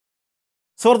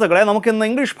സുഹൃത്തുക്കളെ, നമുക്കിന്ന്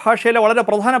ഇംഗ്ലീഷ് ഭാഷയിലെ വളരെ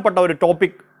പ്രധാനപ്പെട്ട ഒരു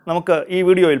ടോപ്പിക് നമുക്ക് ഈ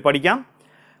വീഡിയോയിൽ പഠിക്കാം.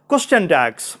 Question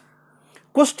tags.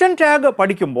 ക്വസ്റ്റ്യൻ ടാഗ്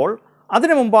പഠിക്കുമ്പോൾ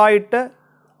അതിനു മുമ്പായിട്ട്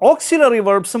ഓക്സിലറി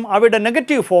വെർബ്സും അവയുടെ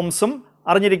നെഗറ്റീവ് ഫോംസും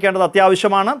അറിഞ്ഞിരിക്കേണ്ടത്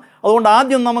അത്യാവശ്യമാണ്. അതുകൊണ്ട്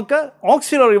ആദ്യം നമുക്ക്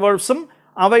ഓക്സിലറി വെർബ്സും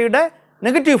അവയുടെ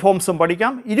നെഗറ്റീവ് ഫോംസും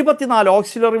പഠിക്കാം. 24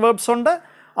 ഓക്സിലറി വെർബ്സ് ഉണ്ട്.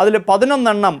 അതിൽ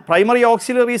 11 പ്രൈമറി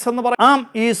ഓക്സിലറീസ് എന്ന് പറയും. ആം,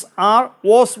 is, R,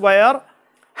 was, wear,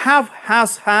 have,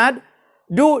 has, had,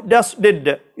 do, does,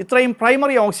 did ഇത്രയും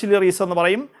പ്രൈമറി ഓക്സിലറീസ് എന്ന്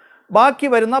പറയും. ബാക്കി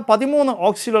വരുന്ന 13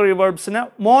 ഓക്സിലറി വെർബ്സിന്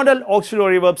മോഡൽ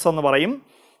ഓക്സിലറി വെർബ്സ് എന്ന് പറയും.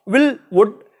 Will,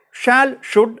 would, shall,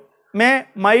 should, may,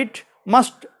 might,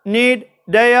 must, need,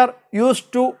 dare, use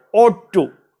to, ought to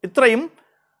ഇത്രയും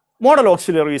മോഡൽ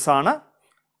ഓക്സിലറീസ് ആണ്.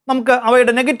 നമുക്ക്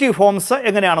അവയുടെ നെഗറ്റീവ് ഫോംസ്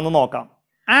എങ്ങനെയാണെന്ന് നോക്കാം.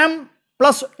 ആം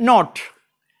പ്ലസ് നോട്ട്.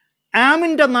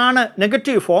 ആമിൻ്റെ നാണ്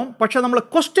നെഗറ്റീവ് ഫോം. പക്ഷേ നമ്മൾ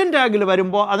ക്വസ്റ്റ്യൻ ടാഗിൽ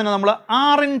വരുമ്പോൾ അതിനെ നമ്മൾ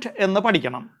ആറിൻറ്റ് എന്ന്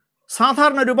പഠിക്കണം.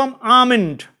 സാധാരണ രൂപം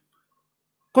ആമിൻറ്റ്.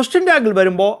 ക്വസ്റ്റ്യൻ ടാഗിൽ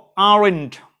വരുമ്പോൾ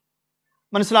ആറിൻറ്റ്.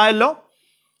 മനസ്സിലായല്ലോ?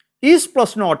 Is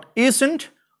plus not isn't.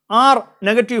 R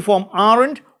negative form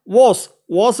aren't. Was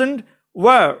wasn't.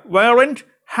 Where വെയറിൻറ്റ്.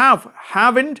 Have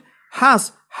haven't. Has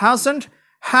hasn't.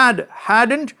 Had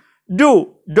ഹാഡിൻറ്റ്. Do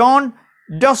don't.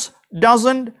 Does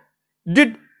doesn't.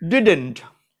 Did didn't.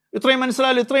 ഇത്രയും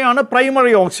മനസ്സിലായാലും ഇത്രയാണ്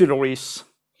പ്രൈമറി ഓക്സിലറീസ്.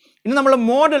 ഇനി നമ്മൾ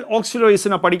മോഡൽ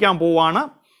ഓക്സിലറീസിനെ പഠിക്കാൻ പോവുകയാണ്.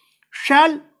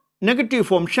 Shall negative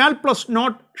form. Shall plus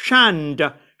not ഷാൻഡ്.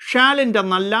 ഷാലിൻ്റെ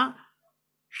നല്ല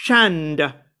ഷാൻഡ്.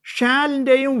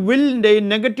 ഷാലിൻ്റെയും വില്ലിൻ്റെയും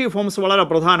negative forms വളരെ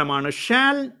പ്രധാനമാണ്.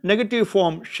 Shall negative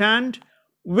form ഷാൻഡ്.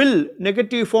 Will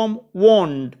negative form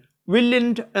won't.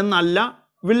 വില്ലിൻറ്റ് എന്നല്ല.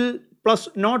 Will plus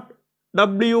not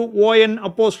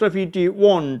WON''T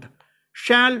won't.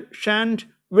 Shall ഷാൻഡ്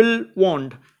will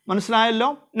won't. മനസ്സിലായല്ലോ?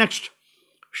 Next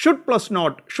should plus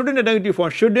not. ഷുഡിൻ്റെ negative form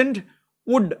shouldn't.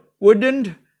 Would wouldn't.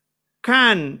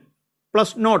 can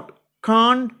plus not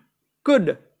can't. could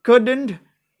couldn't.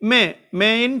 may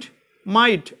mayn't.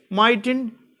 might mightn't.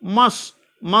 must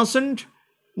mustn't.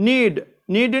 need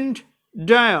needn't.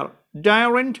 dare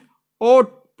daren't.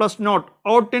 ought plus not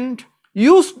oughtn't.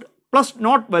 used plus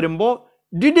not വരുമ്പോൾ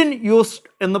didn't used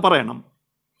എന്ന് പറയണം.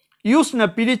 യൂസ്ഡിനെ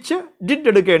പിരിച്ച് did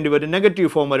എടുക്കേണ്ടി വരും negative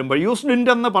form വരുമ്പോൾ. Use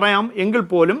did എന്ന് പറയാം എങ്കിൽ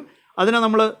പോലും അതിനെ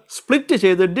നമ്മൾ സ്പ്ലിറ്റ്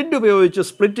ചെയ്ത് ഡിഡ് ഉപയോഗിച്ച്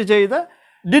സ്പ്ലിറ്റ് ചെയ്ത്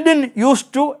ഡിഡിൻ യൂസ്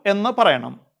ടു എന്ന്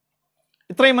പറയണം.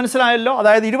 ഇത്രയും മനസ്സിലായല്ലോ?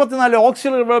 അതായത് 24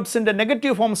 ഓക്സിലറി വെർബ്സിൻ്റെ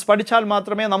നെഗറ്റീവ് ഫോംസ് പഠിച്ചാൽ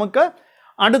മാത്രമേ നമുക്ക്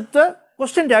അടുത്ത്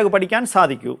ക്വസ്റ്റ്യൻ ടാഗ് പഠിക്കാൻ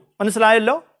സാധിക്കൂ.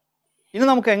 മനസ്സിലായല്ലോ? ഇനി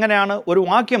നമുക്ക് എങ്ങനെയാണ് ഒരു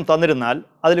വാക്യം തന്നിരുന്നാൽ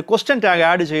അതിൽ ക്വസ്റ്റ്യൻ ടാഗ്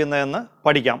ആഡ് ചെയ്യുന്നതെന്ന്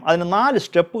പഠിക്കാം. അതിന് 4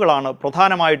 സ്റ്റെപ്പുകളാണ്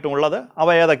പ്രധാനമായിട്ടും ഉള്ളത്. അവ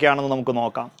ഏതൊക്കെയാണെന്ന് നമുക്ക്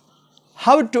നോക്കാം.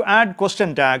 How to add question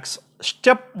tags.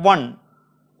 Step 1.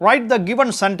 Write the given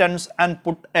sentence and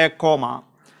put a comma.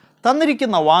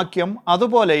 തന്നിരിക്കുന്ന വാക്യം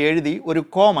അതുപോലെ എഴുതി ഒരു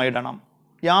കോമ ഇടണം.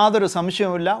 യാതൊരു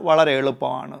സംശയവുമില്ല, വളരെ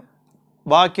എളുപ്പമാണ്.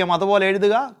 വാക്യം അതുപോലെ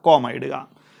എഴുതുക, കോമ ഇടുക.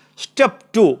 സ്റ്റെപ്പ്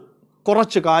 2.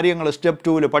 കുറച്ച് കാര്യങ്ങൾ സ്റ്റെപ്പ്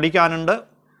 2 പഠിക്കാനുണ്ട്.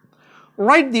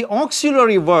 Right the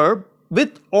auxiliary verb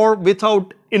with or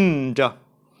without ഇൻറ്റ്.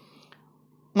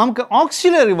 നമുക്ക്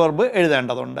ഓക്സിലറി വെർബ്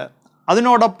എഴുതേണ്ടതുണ്ട്.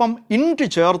 അതിനോടൊപ്പം ഇൻറ്റ്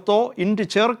ചേർത്തോ ഇൻറ്റ്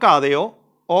ചേർക്കാതെയോ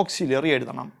ഓക്സിലറി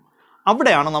എഴുതണം.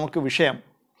 അവിടെയാണ് നമുക്ക് വിഷയം.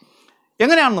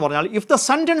 എങ്ങനെയാണെന്ന് പറഞ്ഞാൽ, if the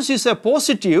sentence is A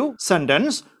positive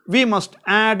sentence we must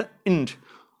add ഇൻറ്റ്.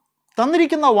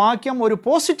 തന്നിരിക്കുന്ന വാക്യം ഒരു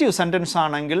പോസിറ്റീവ് സെൻറ്റൻസ്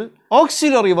ആണെങ്കിൽ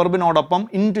ഓക്സിലറി വെർബിനോടൊപ്പം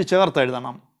ഇൻറ്റ് ചേർത്ത്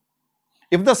എഴുതണം.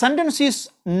 If the sentence is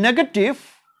negative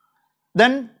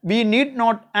then we need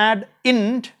not add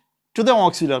ഇൻറ്റ് to the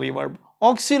auxiliary verb.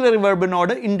 Auxiliary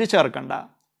വെർബിനോട് ഇൻറ്റ് ചേർക്കണ്ട.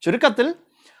 ചുരുക്കത്തിൽ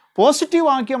പോസിറ്റീവ്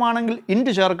വാക്യമാണെങ്കിൽ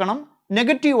ഇൻറ്റ് ചേർക്കണം,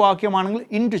 നെഗറ്റീവ് വാക്യമാണെങ്കിൽ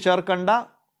ഇൻറ്റ് ചേർക്കണ്ട.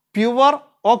 പ്യുവർ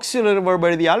ഓക്സിലറി വെർബ്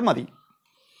എഴുതിയാൽ മതി.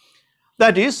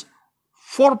 That is,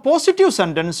 four positive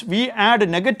sentence we add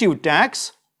negative tags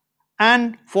and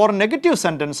four negative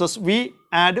sentences we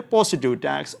add positive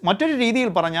tags. മറ്റൊരു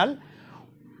രീതിയിൽ പറഞ്ഞാൽ,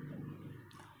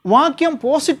 വാക്യം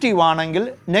പോസിറ്റീവ് ആണെങ്കിൽ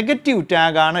നെഗറ്റീവ്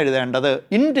ടാഗാണ് എഴുതേണ്ടത്,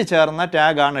 ഇൻറ്റ് ചേർന്ന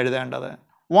ടാഗാണ് എഴുതേണ്ടത്.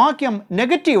 വാക്യം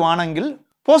നെഗറ്റീവ് ആണെങ്കിൽ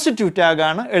പോസിറ്റീവ്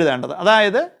ടാഗാണ് എഴുതേണ്ടത്.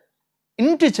 അതായത്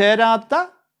ഇൻറ്റ് ചേരാത്ത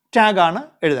ടാഗാണ്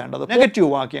എഴുതേണ്ടത് നെഗറ്റീവ്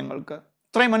വാക്യങ്ങൾക്ക്.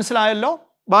 ഇത്രയും മനസ്സിലായല്ലോ?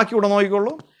 ബാക്കി ഇവിടെ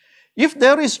നോക്കിക്കോളൂ. If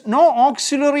there is no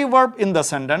auxiliary verb in the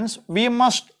sentence we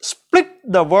must split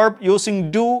the verb using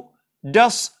do,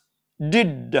 does,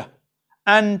 did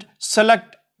and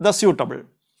select the suitable.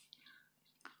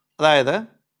 അതായത്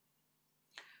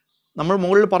നമ്മൾ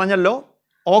മുകളിൽ പറഞ്ഞല്ലോ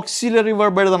ഓക്സിലറി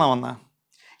വെർബ് എഴുതണമെന്ന്.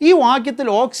 ഈ വാക്യത്തിൽ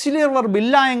ഓക്സിലറി വെർബ്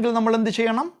ഇല്ല എങ്കിൽ നമ്മൾ എന്ത്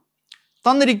ചെയ്യണം?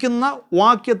 തന്നിരിക്കുന്ന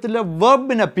വാക്യത്തിലെ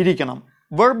വെർബിനെ പിരിക്കണം.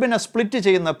 വെർബിനെ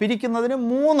സ്പ്ലിറ്റ് പിരിക്കുന്നതിന്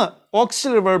 3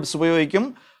 ഓക്സിലറി വെർബ്സ് ഉപയോഗിക്കും.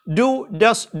 Do,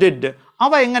 does, did.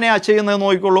 അവ എങ്ങനെയാണ് ചെയ്യുന്നത്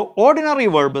നോക്കിക്കോളൂ. ഓർഡിനറി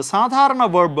വെർബ്, സാധാരണ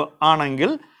വെർബ്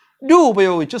ആണെങ്കിൽ ഡു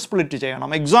ഉപയോഗിച്ച് സ്പ്ലിറ്റ് ചെയ്യണം.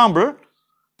 Example,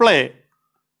 play.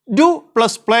 Do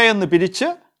plus play എന്ന് പിരിച്ച്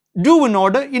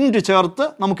ഡുവിനോട് ഇൻഡ് ചേർത്ത്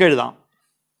നമുക്ക് എഴുതാം.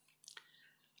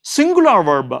 സിംഗുലർ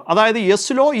വെർബ്, അതായത്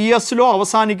എസ്സിലോ ഇഎസ്സിലോ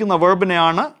അവസാനിക്കുന്ന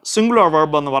വെർബിനെയാണ് സിംഗുലർ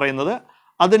വെർബ് എന്ന് പറയുന്നത്.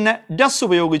 അതിനെ ഡസ്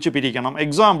ഉപയോഗിച്ച് പിരിക്കണം.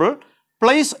 എക്സാമ്പിൾ,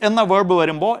 പ്ലേസ് എന്ന വെർബ്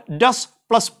വരുമ്പോൾ ഡസ്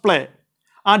പ്ലസ് പ്ലേ,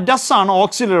 ആ ഡസ് ആണ്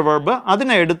ഓക്സിലറി വെർബ്.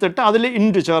 അതിനെ എടുത്തിട്ട് അതിൽ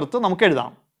ഇൻഡ് ചേർത്ത് നമുക്ക്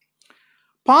എഴുതാം.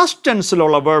 പാസ്റ്റ്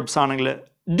ടെൻസിലുള്ള വെർബ്സ് ആണെങ്കിൽ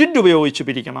ഡിഡ് ഉപയോഗിച്ച്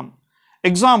പിരിക്കണം.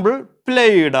 എക്സാമ്പിൾ,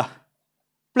 പ്ലേഡ്,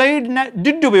 പ്ലേഡിനെ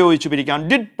ഡിഡ് ഉപയോഗിച്ച് പിരിക്കാം.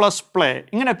 ഡിഡ് പ്ലസ് പ്ലേ,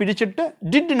 ഇങ്ങനെ പിരിച്ചിട്ട്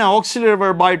ഡിഡിനെ ഓക്സിലറി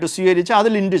വെർബായിട്ട് സ്വീകരിച്ച്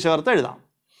അതിൽ ഇൻഡ് ചേർത്ത് എഴുതാം.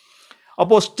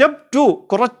 അപ്പോൾ സ്റ്റെപ്പ് 2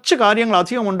 കുറച്ച് കാര്യങ്ങൾ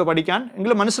അധികമുണ്ട് പഠിക്കാൻ,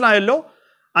 എങ്കിലും മനസ്സിലായല്ലോ.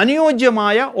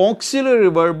 അനുയോജ്യമായ ഓക്സിലറി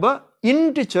വെർബ്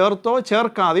ഇൻഡ് ചേർത്തോ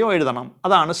ചേർക്കാതെയോ എഴുതണം.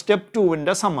 അതാണ് step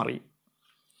 2വിൻ്റെ summary.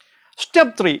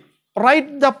 Step 3,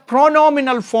 write the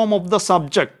പ്രൊനോമിനൽ form of the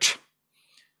subject.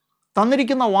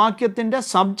 തന്നിരിക്കുന്ന വാക്യത്തിൻ്റെ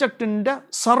സബ്ജക്റ്റിൻ്റെ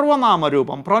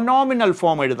സർവനാമരൂപം, പ്രൊനോമിനൽ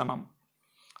ഫോം എഴുതണം.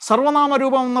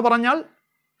 സർവനാമരൂപം എന്ന് പറഞ്ഞാൽ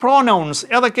പ്രോനൗൺസ്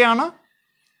ഏതൊക്കെയാണ്?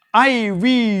 I,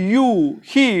 V, U,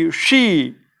 he, she,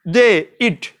 they,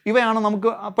 it, ഇവയാണ് നമുക്ക്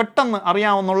പെട്ടെന്ന്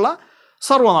അറിയാവുന്ന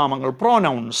സർവനാമങ്ങൾ,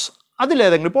 പ്രോനൗൺസ്.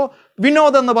 അതിലേതെങ്കിലും, ഇപ്പോൾ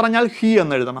വിനോദ് എന്ന് പറഞ്ഞാൽ ഹി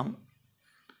എന്ന് എഴുതണം,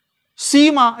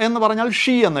 സീമ എന്ന് പറഞ്ഞാൽ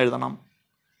ഷീ എന്ന് എഴുതണം,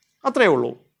 അത്രയേ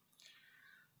ഉള്ളൂ.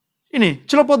 ഇനി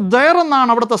ചിലപ്പോൾ ദയർ എന്നാണ്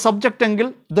അവിടുത്തെ സബ്ജക്റ്റ് എങ്കിൽ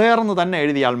ദയർ എന്ന് തന്നെ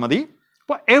എഴുതിയാൽ മതി.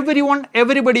 ഇപ്പോൾ എവരി വൺ,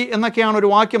 എവരിബഡി എന്നൊക്കെയാണ് ഒരു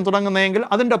വാക്യം തുടങ്ങുന്നതെങ്കിൽ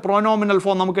അതിൻ്റെ പ്രോനോമിനൽ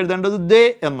ഫോം നമുക്ക് എഴുതേണ്ടത് ദേ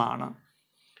എന്നാണ്.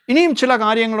 ഇനിയും ചില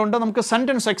കാര്യങ്ങളുണ്ട്, നമുക്ക്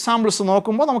സെൻറ്റൻസ് എക്സാമ്പിൾസ്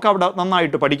നോക്കുമ്പോൾ നമുക്ക് അവിടെ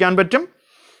നന്നായിട്ട് പഠിക്കാൻ പറ്റും.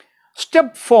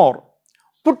 Step 4,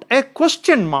 put a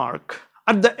question mark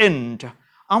at the end.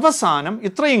 അവസാനം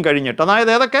ഇത്രയും കഴിഞ്ഞിട്ട്,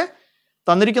 അതായത് ഏതൊക്കെ?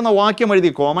 തന്നിരിക്കുന്ന വാക്യം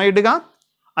എഴുതി കോമ ഇടുക,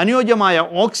 അനുയോജ്യമായ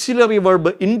ഓക്സിലറി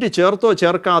വെർബ് ഇൻഡ് ചേർത്തോ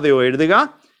ചേർക്കാതെയോ എഴുതുക,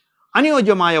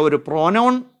 അനുയോജ്യമായ ഒരു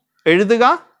പ്രോനൗൺ എഴുതുക,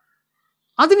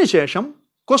 അതിനുശേഷം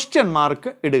ക്വസ്റ്റ്യൻ മാർക്ക്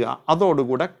ഇടുക.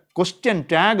 അതോടുകൂടെ ക്വസ്റ്റ്യൻ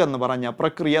ടാഗ് എന്ന് പറഞ്ഞ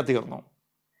പ്രക്രിയ തീർന്നു.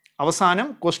 അവസാനം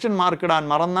ക്വസ്റ്റ്യൻ മാർക്ക് ഇടാൻ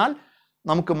മറന്നാൽ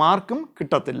നമുക്ക് മാർക്കും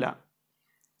കിട്ടത്തില്ല.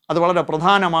 അത് വളരെ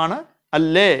പ്രധാനമാണ്.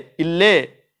 അല്ലേ, ഇല്ലേ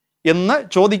എന്ന്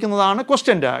ചോദിക്കുന്നതാണ്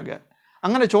ക്വസ്റ്റ്യൻ ടാഗ്.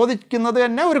 അങ്ങനെ ചോദിക്കുന്നത്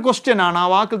തന്നെ ഒരു ക്വസ്റ്റ്യനാണ്, ആ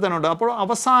വാക്കിൽ തന്നെ ഉണ്ട്. അപ്പോൾ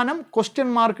അവസാനം ക്വസ്റ്റ്യൻ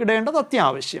മാർക്ക് ഇടേണ്ടത്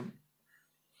അത്യാവശ്യം.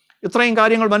 ഇത്രയും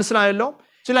കാര്യങ്ങൾ മനസ്സിലായല്ലോ.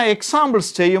 ചില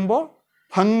എക്സാമ്പിൾസ് ചെയ്യുമ്പോൾ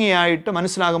ഭംഗിയായിട്ട്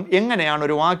മനസ്സിലാകും എങ്ങനെയാണ്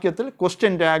ഒരു വാക്യത്തിൽ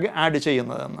ക്വസ്റ്റ്യൻ ടാഗ് ആഡ്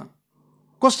ചെയ്യുന്നതെന്ന്.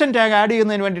 ക്വസ്റ്റ്യൻ ടാഗ് ആഡ്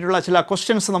ചെയ്യുന്നതിന് വേണ്ടിയിട്ടുള്ള ചില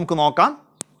ക്വസ്റ്റ്യൻസ് നമുക്ക് നോക്കാം.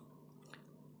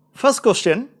 First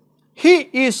question, he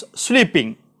is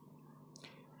sleeping.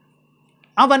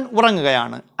 അവൻ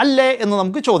ഉറങ്ങുകയാണ്. അല്ലേ എന്ന്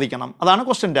നമുക്ക് ചോദിക്കണം. അതാണ്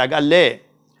ക്വസ്റ്റ്യൻ ടാഗ്, അല്ലേ.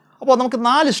 അപ്പോൾ നമുക്ക്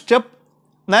 4 സ്റ്റെപ്പ്,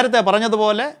 നേരത്തെ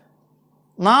പറഞ്ഞതുപോലെ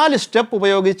 4 സ്റ്റെപ്പ്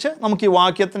ഉപയോഗിച്ച് നമുക്ക് ഈ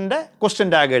വാക്യത്തിൻ്റെ ക്വസ്റ്റ്യൻ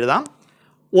ടാഗ് എഴുതാം.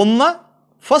 ഒന്ന്,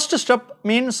 ഫസ്റ്റ് സ്റ്റെപ്പ്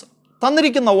മീൻസ്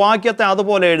തന്നിരിക്കുന്ന വാക്യത്തെ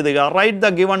അതുപോലെ എഴുതുക. Write the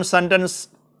given sentence,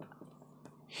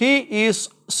 he is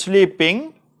sleeping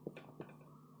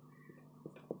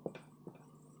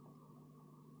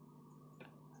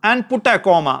and put a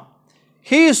comma.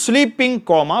 He is sleeping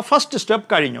comma, first step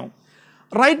കഴിഞ്ഞു.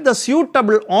 Write the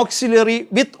suitable auxiliary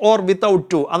with or without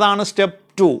to, അതാണ് സ്റ്റെപ്പ്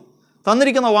 2.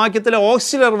 തന്നിരിക്കുന്ന വാക്യത്തിലെ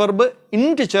auxiliary verb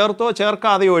ഇൻഡ് ചേർത്തോ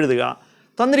ചേർക്കാതെയോ എഴുതുക.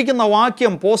 തന്നിരിക്കുന്ന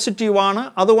വാക്യം പോസിറ്റീവാണ്,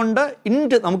 അതുകൊണ്ട്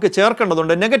ഇൻഡ് നമുക്ക്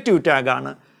ചേർക്കേണ്ടതുണ്ട്, നെഗറ്റീവ്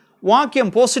ടാഗാണ്. വാക്യം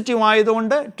പോസിറ്റീവ്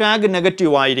ആയതുകൊണ്ട് ടാഗ്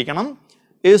നെഗറ്റീവ് ആയിരിക്കണം.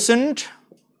 ഇസ്ന്റ്.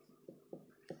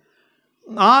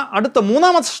 അടുത്ത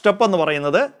 3ാമത്തെ സ്റ്റെപ്പ് എന്ന്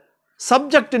പറയുന്നത്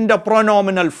സബ്ജക്റ്റിൻ്റെ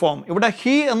പ്രൊനോമിനൽ ഫോം. ഇവിടെ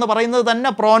ഹി എന്ന് പറയുന്നത് തന്നെ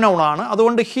പ്രോനൗൺ ആണ്,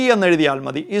 അതുകൊണ്ട് ഹി എന്ന് എഴുതിയാൽ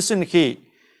മതി. Is in he.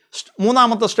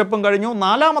 3ാമത്തെ സ്റ്റെപ്പും കഴിഞ്ഞു.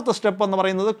 4ാമത്തെ സ്റ്റെപ്പ് എന്ന്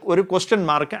പറയുന്നത് ഒരു ക്വസ്റ്റ്യൻ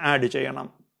മാർക്ക് ആഡ് ചെയ്യണം.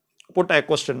 Put a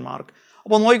question mark.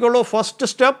 അപ്പോൾ നോക്കിക്കോളൂ. First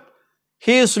step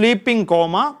he is sleeping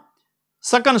comma.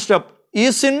 Second step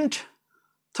isn't.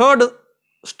 Third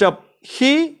step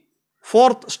he.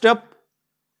 Fourth step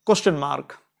question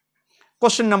mark.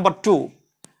 Question number 2.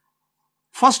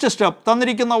 First step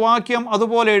തന്നിരിക്കുന്ന വാക്യം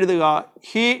അതുപോലെ എഴുതുക.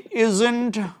 He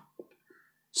ഇസ്ന്റ്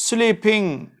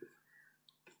sleeping.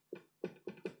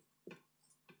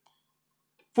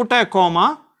 Put a comma.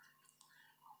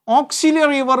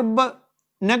 Auxiliary verb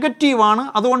നെഗറ്റീവാണ്,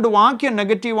 അതുകൊണ്ട് വാക്യം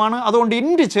നെഗറ്റീവാണ്, അതുകൊണ്ട്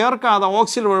ഇൻഡ് ചേർക്കാതെ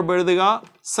ഓക്സിലറി വെർബ് എഴുതുക.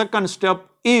 Second step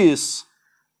is.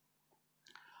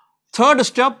 Third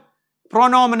step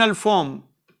പ്രൊനോമിനൽ form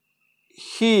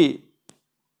he.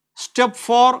 Step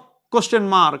 4 question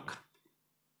mark.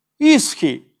 Is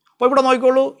he. അപ്പോൾ ഇവിടെ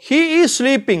നോക്കിക്കോളൂ. He is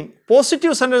sleeping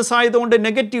positive sentence ആയതുകൊണ്ട്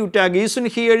negative tag is in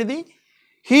he എഴുതി.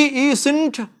 ഹി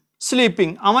ഈസിൻറ്റ്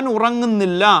സ്ലീപ്പിംഗ്, അവൻ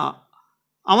ഉറങ്ങുന്നില്ല,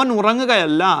 അവൻ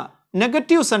ഉറങ്ങുകയല്ല.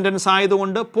 നെഗറ്റീവ് സെൻറ്റൻസ്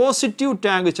ആയതുകൊണ്ട് പോസിറ്റീവ്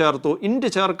ടാഗ് ചേർത്തു. ഇൻഡ്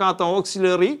ചേർക്കാത്ത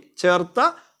ഓക്സിലറി ചേർത്ത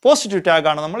പോസിറ്റീവ്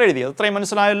ടാഗാണ് നമ്മൾ എഴുതിയത്. അത്രയും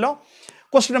മനസ്സിലായല്ലോ.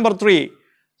 Question number 3.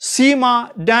 Seema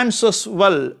dances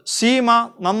well. Seema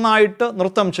നന്നായിട്ട്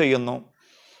നൃത്തം ചെയ്യുന്നു.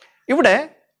 ഇവിടെ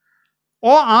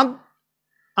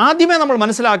ആദ്യമേ നമ്മൾ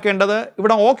മനസ്സിലാക്കേണ്ടത്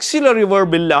ഇവിടെ ഓക്സിലറി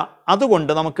വേർബ് ഇല്ല,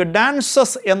 അതുകൊണ്ട് നമുക്ക്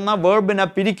ഡാൻസസ് എന്ന വേർബിനെ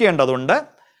പിരിക്കേണ്ടതുണ്ട്.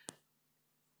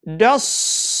 ഡസ്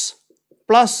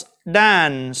പ്ലസ്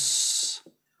ഡാൻസ്,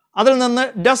 അതിൽ നിന്ന്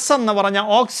ഡസ് എന്ന് പറഞ്ഞ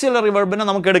ഓക്സിലറി വേർബിനെ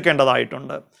നമുക്ക്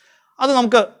എടുക്കേണ്ടതായിട്ടുണ്ട്. അത്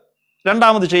നമുക്ക്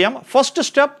രണ്ടാമത് ചെയ്യാം. ഫസ്റ്റ്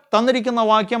സ്റ്റെപ്പ്, തന്നിരിക്കുന്ന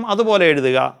വാക്യം അതുപോലെ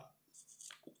എഴുതുക.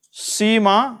 സീമ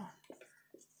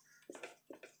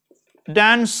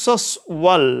ഡാൻസസ്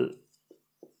വെൽ,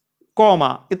 കോമ,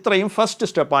 ഇത്രയും ഫസ്റ്റ്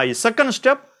സ്റ്റെപ്പായി. സെക്കൻഡ്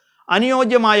സ്റ്റെപ്പ്,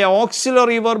 അനുയോജ്യമായ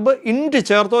ഓക്സിലറി വെർബ് ഇൻറ്റ്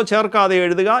ചേർത്തോ ചേർക്കാതെ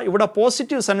എഴുതുക. ഇവിടെ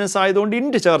പോസിറ്റീവ് സെൻറ്റൻസ് ആയതുകൊണ്ട്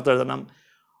ഇൻറ്റ് ചേർത്ത് എഴുതണം.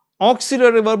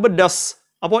 ഓക്സിലറി വെർബ് ഡസ്,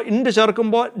 അപ്പോൾ ഇൻറ്റ്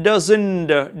ചേർക്കുമ്പോൾ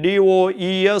ഡസിൻറ്റ്,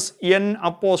 DOESNT.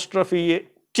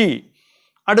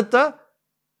 അടുത്ത്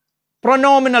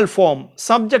പ്രൊനോമിനൽ ഫോം,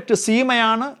 സബ്ജക്റ്റ്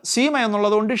സീമയാണ്, സീമ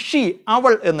എന്നുള്ളതുകൊണ്ട് ഷീ,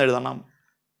 അവൾ എന്നെഴുതണം.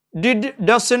 Did,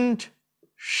 doesn't,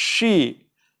 she.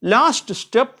 Last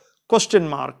step question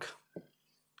mark.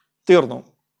 തീർന്നു.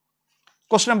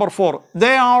 ക്വസ്റ്റ്യൻ നമ്പർ 4,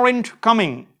 ദേ ആർൻറ്റ്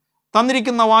കമ്മിങ്.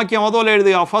 തന്നിരിക്കുന്ന വാക്യം അതുപോലെ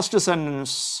എഴുതുക. ഫസ്റ്റ്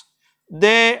സെൻറ്റൻസ്,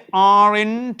 ദേ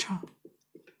ആർൻറ്റ്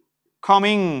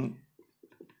കമ്മിങ്,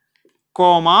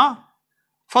 കോമ,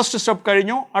 ഫസ്റ്റ് സ്റ്റെപ്പ്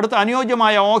കഴിഞ്ഞു. അടുത്ത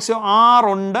അനുയോജ്യമായ ഓക്സിയോ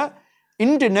ആറുണ്ട്,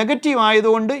 ഇൻറ്റ് നെഗറ്റീവ്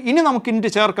ആയതുകൊണ്ട് ഇനി നമുക്ക് ഇൻറ്റ്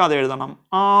ചേർക്കാതെ എഴുതണം.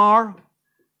 ആർ.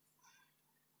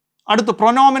 അടുത്ത്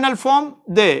പ്രൊനോമിനൽ form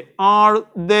they, are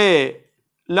they.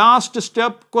 Last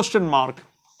step question mark,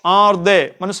 are they.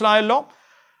 മനസ്സിലായല്ലോ?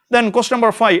 Then question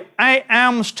number 5, I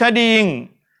am studying.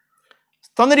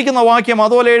 തന്നിരിക്കുന്ന വാക്യം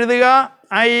അതുപോലെ എഴുതുക.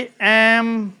 ഐ ആം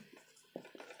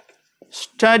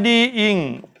സ്റ്റഡിയിങ്,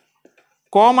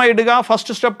 കോമ ഇടുക.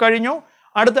 ഫസ്റ്റ് സ്റ്റെപ്പ് കഴിഞ്ഞു.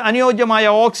 അടുത്ത് അനുയോജ്യമായ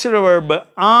ഓക്സിലറി വെർബ്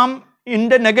ആം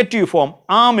ഇൻ്റെ നെഗറ്റീവ് ഫോം,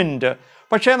 ആമിൻ്റെ.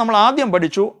 പക്ഷേ നമ്മൾ ആദ്യം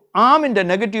പഠിച്ചു ആമിൻ്റെ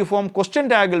നെഗറ്റീവ് ഫോം ക്വസ്റ്റ്യൻ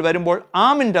ടാഗിൽ വരുമ്പോൾ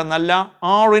ആമിൻ്റെ എന്നല്ല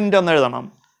ആറിൻ്റെ എന്ന് എഴുതണം.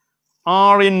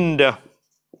 ആറിൻ്റെ,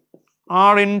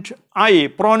 aren't, I,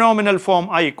 പ്രൊനോമിനൽ form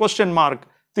I, question mark.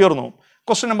 തീർന്നു.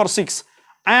 Question number 6,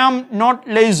 I am not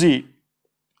lazy.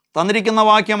 തന്നിരിക്കുന്ന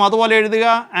വാക്യം അതുപോലെ എഴുതുക.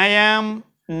 I am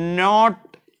not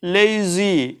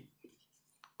lazy,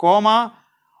 comma.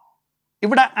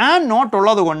 ഇവിടെ ആം നോട്ട്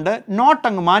ഉള്ളത് കൊണ്ട് നോട്ട്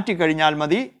അങ്ങ് മാറ്റിക്കഴിഞ്ഞാൽ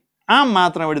മതി. ആം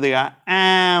മാത്രം എഴുതുക.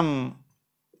 ആം,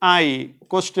 ഐ,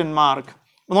 ക്വസ്റ്റ്യൻ മാർക്ക്.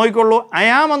 നോക്കിക്കൊള്ളൂ,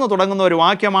 അയാം എന്ന് തുടങ്ങുന്ന ഒരു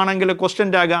വാക്യമാണെങ്കിൽ ക്വസ്റ്റ്യൻ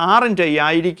ടാഗ് ആറിൻറ്റ് ഐ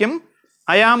ആയിരിക്കും.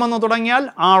 അയാം എന്ന് തുടങ്ങിയാൽ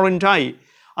ആറിൻറ്റ് ഐ.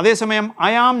 അതേസമയം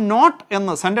ഐ ആം നോട്ട്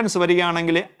എന്ന് സെൻറ്റൻസ്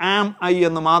വരികയാണെങ്കിൽ ആം ഐ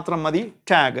എന്ന് മാത്രം മതി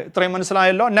ടാഗ്. ഇത്രയും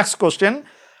മനസ്സിലായല്ലോ? Next question,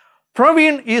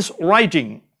 Praveen is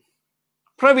writing.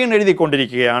 Praveen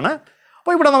എഴുതിക്കൊണ്ടിരിക്കുകയാണ്.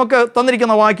 അപ്പോൾ ഇവിടെ നമുക്ക്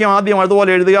തന്നിരിക്കുന്ന വാക്യം ആദ്യം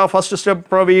അതുപോലെ എഴുതുക. First step,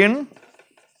 Praveen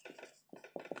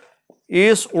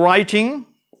is writing,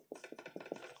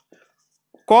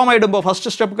 comma ഇടുമ്പോൾ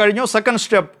ഫസ്റ്റ് സ്റ്റെപ്പ് കഴിഞ്ഞു. സെക്കൻഡ്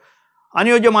സ്റ്റെപ്പ്,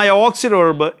 അനുയോജ്യമായ ഓക്സിലറി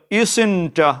വെർബ്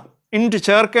ഇസിൻറ്റ്, ഇൻറ്റ്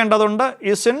ചേർക്കേണ്ടതുണ്ട്.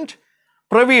 Isn't.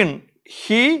 Praveen,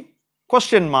 he,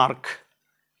 question mark.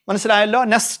 മനസ്സിലായല്ലോ?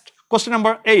 Next question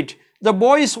number 8, the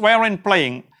boys വെയറൻറ്റ്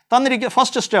playing. തന്നിരിക്കുക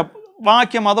first step,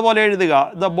 വാക്യം അതുപോലെ എഴുതുക.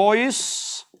 ദ ബോയ്സ്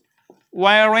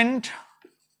വെയറൻറ്റ്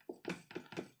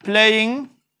പ്ലേയിങ്,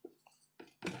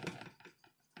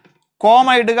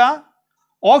 കോമ ഇടുക.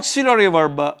 ഓക്സിലറി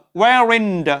വെർബ്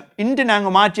വെയറിൻറ്റ്, ഇൻറ്റിനെ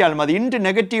അങ്ങ് മാറ്റിയാൽ മതി. ഇൻറ്റ്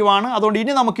നെഗറ്റീവാണ്, അതുകൊണ്ട്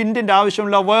ഇനി നമുക്ക് ഇൻറ്റിൻ്റെ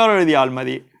ആവശ്യമില്ല, വെയർ എഴുതിയാൽ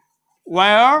മതി.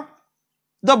 വെയർ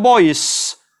ദ ബോയ്സ്,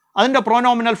 അതിൻ്റെ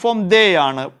പ്രൊനോമിനൽ ഫോം ദേ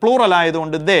ആണ്, പ്ലൂറൽ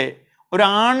ആയതുകൊണ്ട് ദേ. ഒരു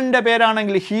ആണിൻ്റെ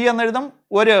പേരാണെങ്കിൽ ഹി എന്നെഴുതും,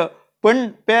 ഒരു പെൺ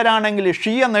പേരാണെങ്കിൽ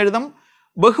ഷീ എന്നെഴുതും,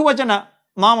 ബഹുവചന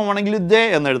നാമമാണെങ്കിൽ ദേ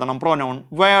എന്നെഴുതണം പ്രൊനൗൺ.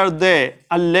 വെയർ ദേ,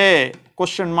 അല്ലേ,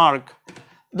 question mark.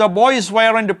 The boys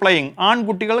വെയറൻറ്റ് playing,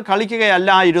 ആൺകുട്ടികൾ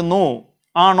കളിക്കുകയല്ലായിരുന്നു,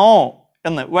 ആണോ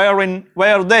എന്ന്.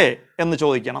 വെയർ ദേ എന്ന്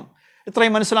ചോദിക്കണം.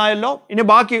 ഇത്രയും മനസ്സിലായല്ലോ? ഇനി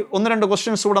ബാക്കി 1-2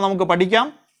 ക്വസ്റ്റ്യൻസ് കൂടെ നമുക്ക് പഠിക്കാം.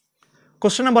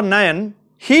 Question number 9,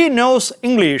 he nose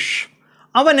English.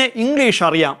 അവന് ഇംഗ്ലീഷ്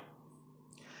അറിയാം.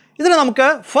 ഇതിന് നമുക്ക്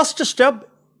ഫസ്റ്റ് സ്റ്റെപ്പ്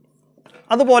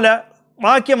അതുപോലെ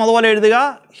വാക്യം അതുപോലെ എഴുതുക.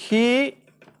 He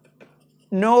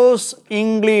nose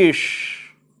English,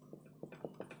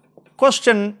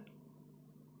 question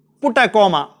Putta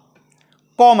comma,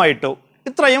 comma ഇട്ടു.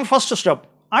 ഇത്രയും ഫസ്റ്റ് സ്റ്റെപ്പ്.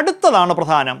 അടുത്തതാണ്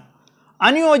പ്രധാനം.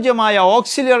 അനുയോജ്യമായ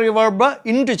ഓക്സിലറി വെർബ്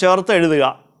ഇൻറ്റ് ചേർത്ത് എഴുതുക.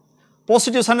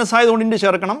 പോസിറ്റീവ് സെൻറ്റൻസ് ആയതുകൊണ്ട് ഇൻറ്റ്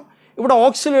ചേർക്കണം. ഇവിടെ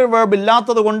ഓക്സിലറി വെർബ്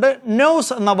ഇല്ലാത്തത് കൊണ്ട്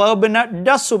നോസ് എന്ന വെർബിനെ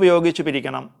ഡസ് ഉപയോഗിച്ച്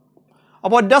പിരിക്കണം.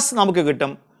 അപ്പോൾ ഡസ് നമുക്ക്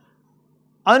കിട്ടും.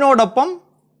 അതിനോടൊപ്പം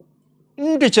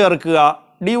ഇൻറ്റ് ചേർക്കുക.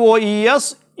 DOES,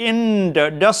 ഇൻറ്റ്,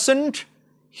 doesn't,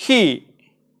 he,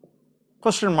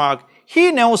 question mark. He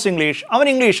knows English, അവൻ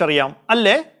ഇംഗ്ലീഷ് അറിയാം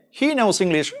അല്ലേ? He knows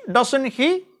English, doesn't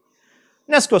he.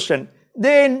 Next question,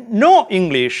 they know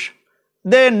English.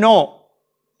 They know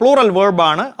plural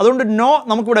വേർബാണ്, അതുകൊണ്ട് നോ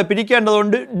നമുക്കിവിടെ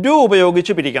പിരിക്കേണ്ടതുകൊണ്ട് ഡു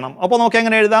ഉപയോഗിച്ച് പിരിക്കണം. അപ്പോൾ നമുക്ക്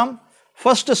എങ്ങനെ എഴുതാം?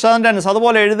 ഫസ്റ്റ് സെൻറ്റൻസ്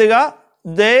അതുപോലെ എഴുതുക.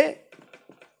 They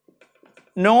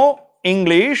know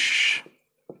English,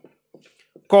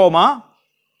 comma.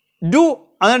 Do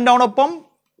അതിനോടൊപ്പം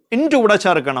ഇൻറ്റു കൂടെ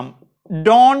ചേർക്കണം.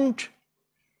 Don't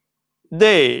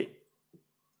they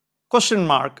question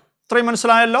mark. ഇത്രയും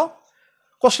മനസ്സിലായല്ലോ.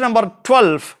 Question number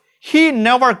 12. He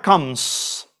never comes.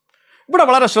 ഇവിടെ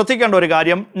വളരെ ശ്രദ്ധിക്കേണ്ട ഒരു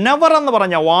കാര്യം, നെവർ എന്ന്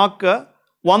പറഞ്ഞ വാക്ക്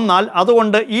വന്നാൽ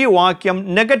അതുകൊണ്ട് ഈ വാക്യം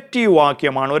നെഗറ്റീവ്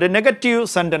വാക്യമാണ്, ഒരു നെഗറ്റീവ്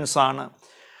സെൻറ്റൻസ് ആണ്.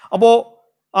 അപ്പോൾ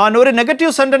ഒരു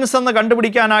നെഗറ്റീവ് സെൻറ്റൻസ് എന്ന്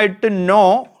കണ്ടുപിടിക്കാനായിട്ട് no,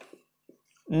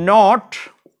 not,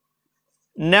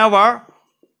 never,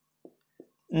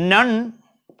 none,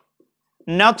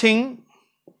 nothing,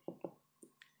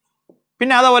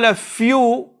 പിന്നെ അതുപോലെ ഫ്യൂ,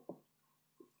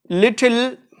 ലിറ്റിൽ,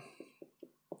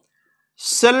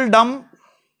 സെൽഡം,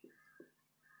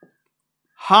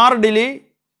 ഹാർഡിലി,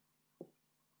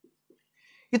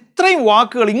 ഇത്രയും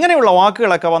വാക്കുകൾ, ഇങ്ങനെയുള്ള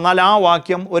വാക്കുകളൊക്കെ വന്നാൽ ആ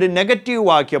വാക്യം ഒരു നെഗറ്റീവ്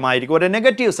വാക്യമായിരിക്കും, ഒരു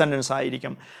നെഗറ്റീവ് സെൻറ്റൻസ്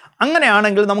ആയിരിക്കും.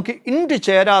 അങ്ങനെയാണെങ്കിൽ നമുക്ക് ഇൻറ്റ്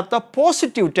ചേരാത്ത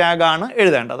പോസിറ്റീവ് ടാഗാണ്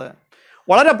എഴുതേണ്ടത്.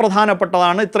 വളരെ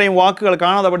പ്രധാനപ്പെട്ടതാണ്. ഇത്രയും വാക്കുകൾ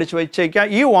കാണാതെ പഠിച്ച് വെച്ചേക്കുക.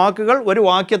 ഈ വാക്കുകൾ ഒരു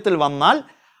വാക്യത്തിൽ വന്നാൽ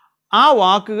ആ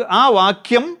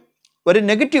വാക്യം ഒരു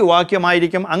നെഗറ്റീവ്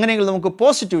വാക്യമായിരിക്കും. അങ്ങനെയെങ്കിൽ നമുക്ക്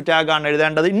പോസിറ്റീവ് ടാഗാണ്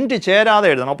എഴുതേണ്ടത്, ഇൻറ്റ് ചേരാതെ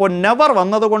എഴുതണം. അപ്പോൾ നെവർ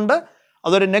വന്നതുകൊണ്ട്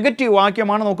അതൊരു നെഗറ്റീവ്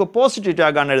വാക്യമാണ്, നമുക്ക് പോസിറ്റീവ്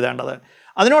ടാഗാണ് എഴുതേണ്ടത്.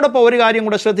 അതിനോടൊപ്പം ഒരു കാര്യം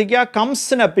കൂടെ ശ്രദ്ധിക്കുക,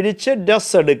 കംസിനെ പിരിച്ച്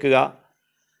ഡസ് എടുക്കുക.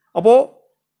 അപ്പോൾ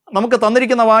നമുക്ക്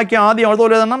തന്നിരിക്കുന്ന വാക്യം ആദ്യം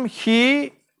അതുപോലെ എഴുതണം. He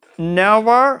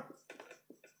never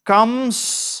comes,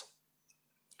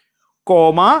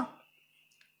 comma,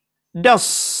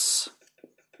 does.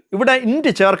 ഇവിടെ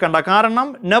ഇൻറ്റ് ചേർക്കണ്ട, കാരണം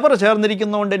നെവർ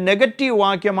ചേർന്നിരിക്കുന്നതുകൊണ്ട് നെഗറ്റീവ്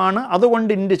വാക്യമാണ്,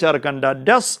 അതുകൊണ്ട് ഇൻറ്റ് ചേർക്കണ്ട.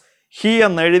 ഡസ് ഹി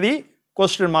എന്ന് എഴുതി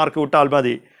ക്വസ്റ്റ്യൻ മാർക്ക് വിട്ടാൽ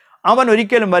മതി. അവൻ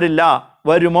ഒരിക്കലും വരില്ല,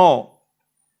 വരുമോ?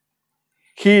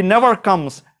 He never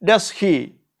comes, does he.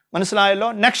 മനസ്സിലായല്ലോ.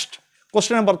 Next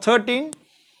question number 13.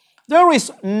 There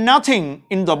is nothing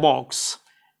in the box.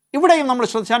 ഇവിടെയും നമ്മൾ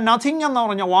ശ്രദ്ധിച്ചാൽ നത്തിങ് എന്ന്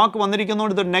പറഞ്ഞ വാക്ക്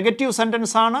വന്നിരിക്കുന്നതുകൊണ്ട് ഇതൊരു നെഗറ്റീവ്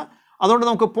സെൻറ്റൻസ് ആണ്, അതുകൊണ്ട്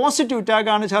നമുക്ക് പോസിറ്റീവ്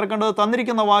ടാഗാണ് ചേർക്കേണ്ടത്.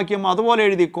 തന്നിരിക്കുന്ന വാക്യം അതുപോലെ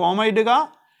എഴുതി കോമ ഇടുക.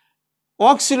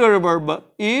 ഓക്സിലറി വെർബ്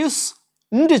ഈസ്,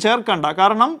 ഇൻറ്റ് ചേർക്കണ്ട,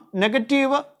 കാരണം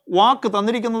നെഗറ്റീവ് വാക്ക്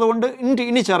തന്നിരിക്കുന്നത് കൊണ്ട് ഇൻറ്റ്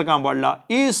ഇനി ചേർക്കാൻ പാടില്ല.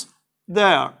 ഈസ്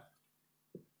ദർ,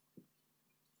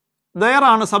 ദർ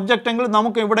ആണ് സബ്ജക്റ്റ് എങ്കിൽ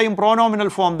നമുക്ക് ഇവിടെയും പ്രോനോമിനൽ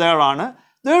ഫോം ദർ ആണ്.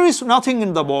 There is nothing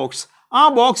in the box, ആ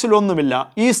ബോക്സിൽ ഒന്നുമില്ല.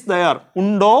 ഈസ് ദർ,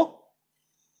 ഉണ്ടോ?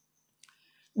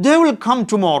 ദേ വിൽ കം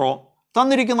ടുമോറോ,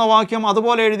 തന്നിരിക്കുന്ന വാക്യം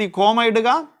അതുപോലെ എഴുതി കോമ ഇടുക.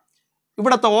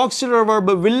 ഇവിടുത്തെ ഓക്സിലറി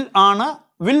വെർബ് വിൽ ആണ്.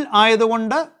 വിൽ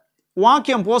ആയതുകൊണ്ട്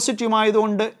വാക്യം പോസിറ്റീവ്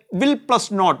ആയതുകൊണ്ട് വിൽ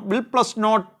പ്ലസ്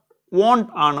നോട്ട് വോണ്ട്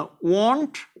ആണ്.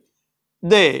 Won't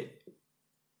they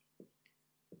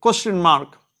question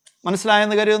mark.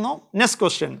 മനസ്സിലായെന്ന് കരുതുന്നു. Next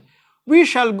question. We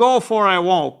shall go for a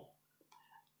walk.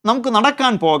 നമുക്ക്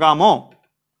നടക്കാൻ പോകാമോ?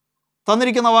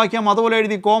 തന്നിരിക്കുന്ന വാക്യം അതുപോലെ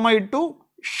എഴുതി കോമ ഇട്ടു.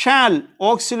 ഷാൽ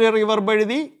ഓക്സിലറി വെർബ്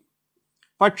എഴുതി,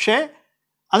 പക്ഷേ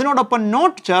അതിനോടൊപ്പം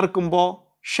നോട്ട് ചേർക്കുമ്പോൾ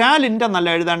ഷാലിൻ്റെ നല്ല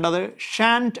എഴുതേണ്ടത്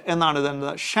ഷാൻറ്റ് എന്നാണ്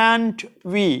എഴുതേണ്ടത്. ഷാൻറ്റ്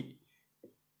V.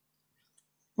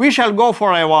 We shall go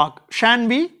for a walk, Shaan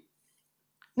V.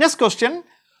 Next question.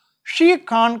 She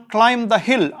can't climb the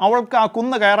hill. അവൾക്ക് ആ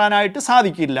കുന്ന് കയറാനായിട്ട്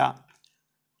സാധിക്കില്ല.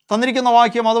 തന്നിരിക്കുന്ന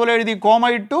വാക്യം അതുപോലെ എഴുതി കോമ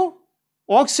ഇട്ടു.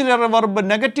 ഓക്സിലറി വെർബ്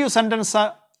നെഗറ്റീവ് സെൻറ്റൻസ്,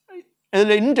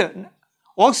 ഇതിൽ ഇൻറ്റ്,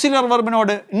 ഓക്സിലറി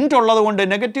വെർബിനോട് ഇൻറ്റ് ഉള്ളത് കൊണ്ട്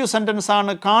നെഗറ്റീവ് സെൻറ്റൻസ്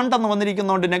ആണ്. കാണ്ടെന്ന്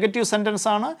വന്നിരിക്കുന്നതുകൊണ്ട് നെഗറ്റീവ് സെൻറ്റൻസ്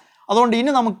ആണ്. അതുകൊണ്ട്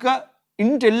ഇനി നമുക്ക്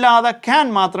ഇൻറ്റ് ഇല്ലാതെ ക്യാൻ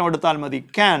മാത്രം എടുത്താൽ മതി.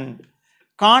 ക്യാൻ.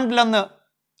 കാണ്ടിലെന്ന്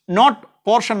നോട്ട്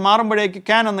പോർഷൻ മാറുമ്പോഴേക്ക്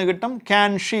ക്യാൻ എന്ന് കിട്ടും.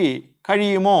 ക്യാൻ ഷീ,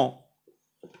 കഴിയുമോ?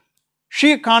 She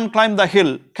can't climb the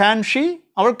hill. Can she,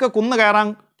 അവൾക്ക് കുന്ന് കയറാൻ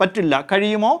പറ്റില്ല,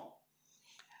 കഴിയുമോ?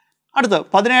 അടുത്ത്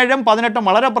 17ഉം 18ഉം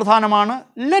വളരെ പ്രധാനമാണ്.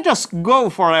 Let us go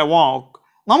for a walk.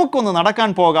 നമുക്കൊന്ന് നടക്കാൻ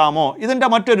പോകാമോ? ഇതിൻ്റെ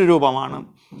മറ്റൊരു രൂപമാണ്.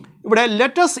 ഇവിടെ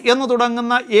ലെറ്റസ് എന്ന്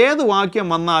തുടങ്ങുന്ന ഏത് വാക്യം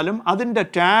വന്നാലും അതിൻ്റെ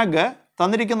ടാഗ്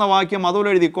തന്നിരിക്കുന്ന വാക്യം അതുപോലെ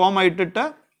എഴുതി കോമ ഇട്ടിട്ട്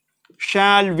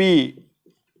shall we.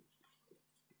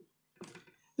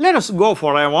 Let us go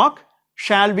for a walk,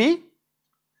 shall we.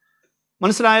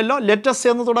 മനസ്സിലായല്ലോ. ലെറ്റസ്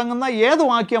എന്ന് തുടങ്ങുന്ന ഏത്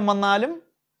വാക്യം വന്നാലും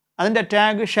അതിൻ്റെ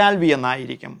ടാഗ് ഷാൽ വി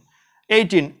എന്നായിരിക്കും.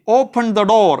 18. Open the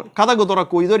door. കതക്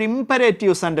തുറക്കൂ. ഇതൊരു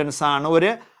ഇമ്പരേറ്റീവ് സെൻറ്റൻസ് ആണ്,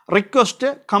 ഒരു റിക്വസ്റ്റ്,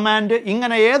 കമാൻഡ്.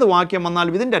 ഇങ്ങനെ ഏത് വാക്യം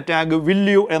വന്നാലും ഇതിൻ്റെ ടാഗ് വിൽ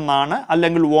യു എന്നാണ്,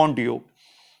 അല്ലെങ്കിൽ വോണ്ട് യു.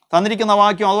 തന്നിരിക്കുന്ന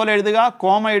വാക്യം അതുപോലെ എഴുതുക,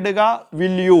 കോമ ഇടുക,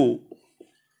 വിൽ യു.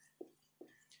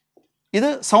 ഇത്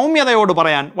സൗമ്യതയോട്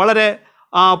പറയാൻ, വളരെ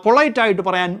പൊളൈറ്റായിട്ട്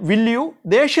പറയാൻ വിൽ യു.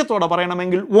 ദേഷ്യത്തോടെ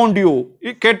പറയണമെങ്കിൽ വോണ്ട് യു.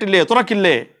 കേട്ടില്ലേ,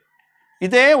 തുറക്കില്ലേ?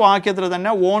 ഇതേ വാക്യത്തിൽ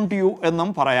തന്നെ വോണ്ട് യു എന്നും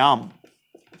പറയാം.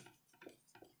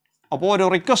 അപ്പോൾ ഒരു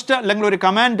റിക്വസ്റ്റ് അല്ലെങ്കിൽ ഒരു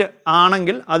കമാൻഡ്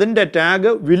ആണെങ്കിൽ അതിൻ്റെ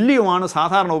ടാഗ് വിൽ യു ആണ്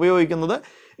സാധാരണ ഉപയോഗിക്കുന്നത്.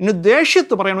 ഇനി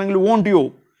ദേഷ്യത്ത് പറയണമെങ്കിൽ വോണ്ട് യു.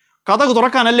 കതക്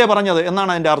തുറക്കാനല്ലേ പറഞ്ഞത്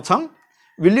എന്നാണ് അതിൻ്റെ അർത്ഥം.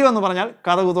 വിൽ യു എന്ന് പറഞ്ഞാൽ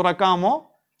കതക് തുറക്കാമോ.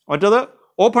 മറ്റത്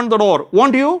open the door,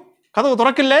 won't U. കതക്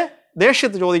തുറക്കില്ലേ,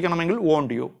 ദേഷ്യത്ത് ചോദിക്കണമെങ്കിൽ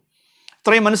won't U.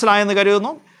 ഇത്രയും മനസ്സിലായെന്ന്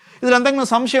കരുതുന്നു. ഇതിലെന്തെങ്കിലും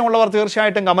സംശയമുള്ളവർ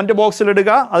തീർച്ചയായിട്ടും കമൻറ്റ് ബോക്സിൽ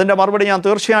ഇടുക. അതിൻ്റെ മറുപടി ഞാൻ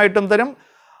തീർച്ചയായിട്ടും തരും.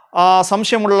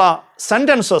 സംശയമുള്ള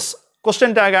സെൻറ്റൻസസ്,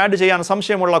 ക്വസ്റ്റ്യൻ ടാഗ് ആഡ് ചെയ്യാൻ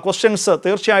സംശയമുള്ള ക്വസ്റ്റ്യൻസ്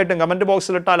തീർച്ചയായിട്ടും കമൻറ്റ്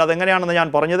ബോക്സിൽ ഇട്ടാൽ അതെങ്ങനെയാണെന്ന് ഞാൻ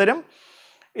പറഞ്ഞു തരും.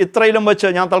 ഇത്രയിലും വെച്ച്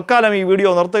ഞാൻ തൽക്കാലം ഈ വീഡിയോ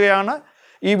നിർത്തുകയാണ്.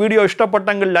 ഈ വീഡിയോ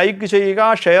ഇഷ്ടപ്പെട്ടെങ്കിൽ ലൈക്ക് ചെയ്യുക,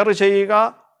 ഷെയർ ചെയ്യുക.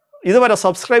 ഇതുവരെ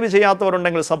സബ്സ്ക്രൈബ്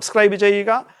ചെയ്യാത്തവരുണ്ടെങ്കിൽ സബ്സ്ക്രൈബ്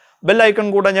ചെയ്യുക, ബെല്ലൈക്കൺ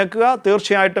കൂടെ ഞെക്കുക.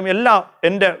 തീർച്ചയായിട്ടും എല്ലാ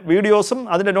എൻ്റെ വീഡിയോസും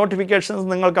അതിൻ്റെ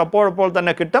നോട്ടിഫിക്കേഷൻസും നിങ്ങൾക്ക് അപ്പോഴപ്പോൾ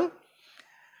തന്നെ കിട്ടും.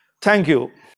 Thank you.